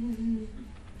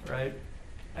 right?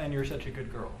 And you're such a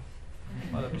good girl.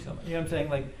 Well, that'd be something. You know what I'm saying?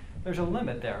 Like, there's a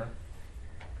limit there.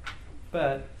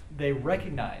 But they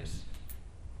recognize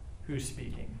who's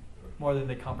speaking more than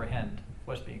they comprehend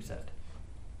what's being said.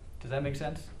 Does that make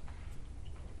sense?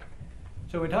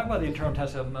 So when we talk about the internal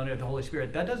testimony of the Holy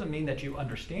Spirit, that doesn't mean that you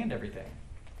understand everything.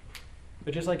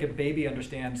 But just like a baby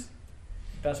understands,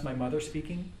 that's my mother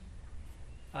speaking,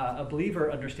 a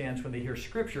believer understands when they hear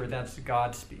Scripture, that's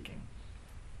God speaking.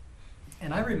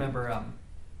 And I remember,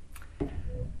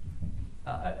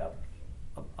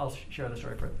 I'll share the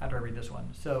story after I read this one.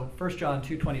 So 1 John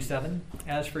 2:27,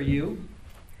 as for you,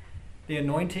 the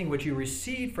anointing which you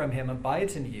received from him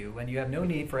abides in you, and you have no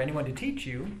need for anyone to teach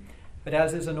you, but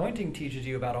as his anointing teaches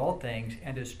you about all things,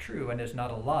 and is true and is not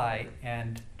a lie,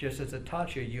 and just as it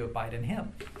taught you, you abide in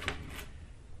him.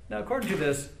 Now, according to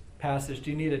this passage, do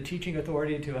you need a teaching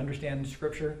authority to understand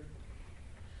Scripture?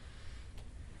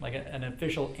 Like an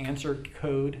official answer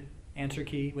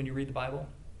key when you read the Bible?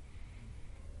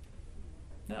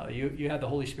 No, you have the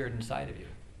Holy Spirit inside of you.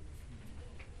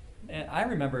 And I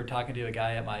remember talking to a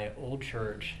guy at my old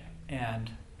church,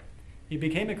 and he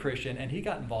became a Christian, and he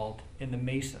got involved in the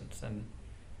Masons. And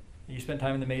he spent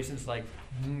time in the Masons like,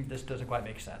 this doesn't quite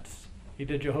make sense. He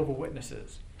did Jehovah's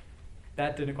Witnesses.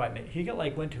 That didn't quite make. He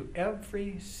went to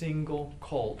every single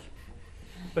cult.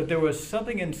 But there was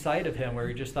something inside of him where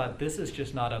he just thought, this is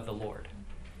just not of the Lord.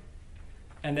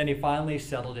 And then he finally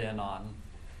settled in on,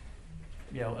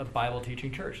 a Bible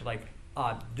teaching church. Like,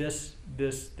 this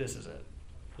is it.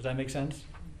 Does that make sense?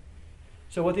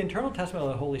 So what the internal testimony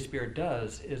of the Holy Spirit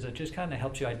does is it just kind of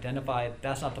helps you identify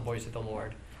that's not the voice of the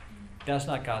Lord. That's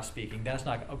not God speaking. That's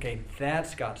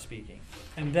God speaking.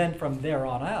 And then from there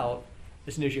on out,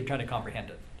 it's an issue of trying to comprehend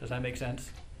it. Does that make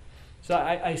sense? So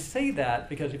I say that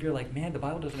because if you're like, man, the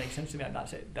Bible doesn't make sense to me, I'm not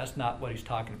saying that's not what he's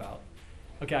talking about.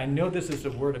 Okay, I know this is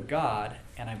the Word of God,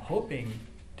 and I'm hoping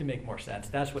to make more sense.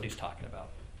 That's what he's talking about.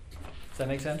 Does that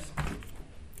make sense?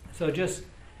 So just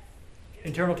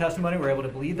internal testimony, we're able to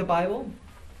believe the Bible,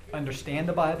 understand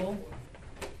the Bible,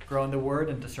 grow in the Word,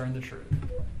 and discern the truth.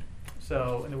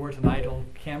 So in the words of Nigel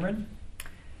Cameron,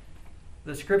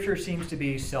 the Scripture seems to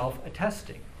be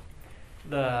self-attesting.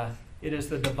 It is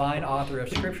the divine author of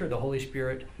Scripture, the Holy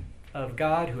Spirit of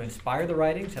God, who inspired the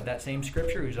writings of that same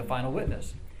Scripture, who's a final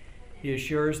witness. He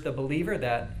assures the believer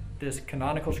that this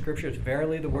canonical Scripture is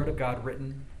verily the Word of God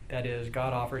written, that is,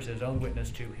 God offers his own witness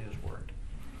to his Word.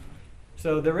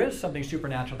 So there is something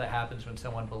supernatural that happens when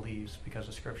someone believes because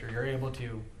of Scripture. You're able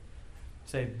to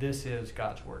say, this is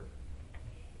God's Word.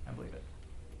 I believe it.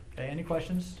 Okay, any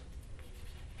questions?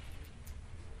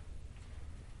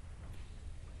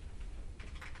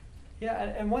 Yeah,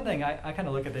 and one thing, I kind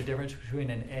of look at the difference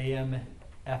between an AM,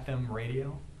 FM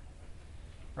radio,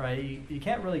 right? You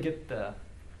can't really get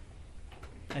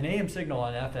an AM signal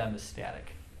on FM is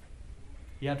static.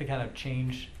 You have to kind of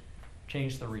change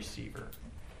the receiver.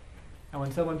 And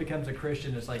when someone becomes a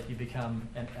Christian, it's like you become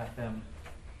an FM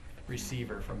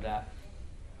receiver from that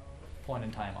point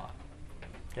in time on.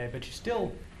 Okay, but you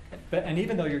still, and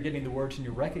even though you're getting the words and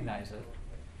you recognize it,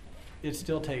 it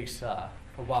still takes a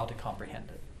while to comprehend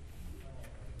it.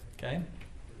 Okay?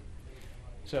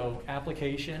 So,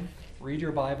 application, read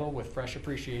your Bible with fresh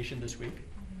appreciation this week.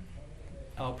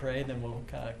 I'll pray, then we'll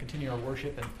continue our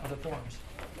worship in other forms.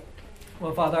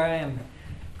 Well, Father, I am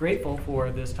grateful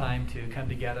for this time to come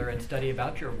together and study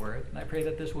about your word, and I pray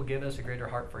that this will give us a greater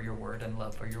heart for your word and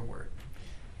love for your word.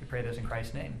 We pray this in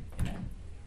Christ's name. Amen.